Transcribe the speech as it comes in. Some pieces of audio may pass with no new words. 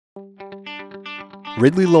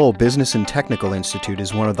Ridley-Lowell Business and Technical Institute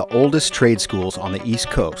is one of the oldest trade schools on the East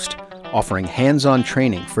Coast, offering hands-on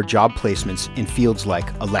training for job placements in fields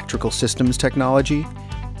like electrical systems technology,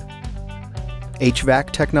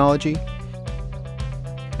 HVAC technology,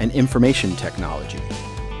 and information technology.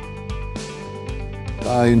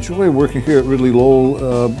 I enjoy working here at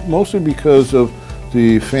Ridley-Lowell mostly because of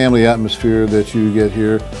the family atmosphere that you get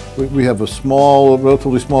here. We have a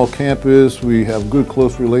relatively small campus. We have good,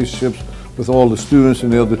 close relationships with all the students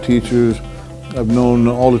and the other teachers. I've known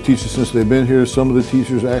all the teachers since they've been here. Some of the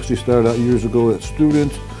teachers actually started out years ago as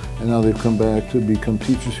students, and now they've come back to become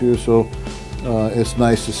teachers here. So it's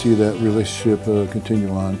nice to see that relationship continue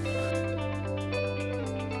on.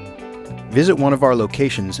 Visit one of our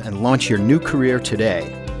locations and launch your new career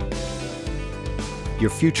today. Your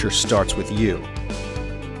future starts with you.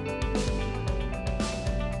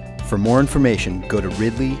 For more information, go to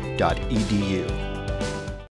ridley.edu.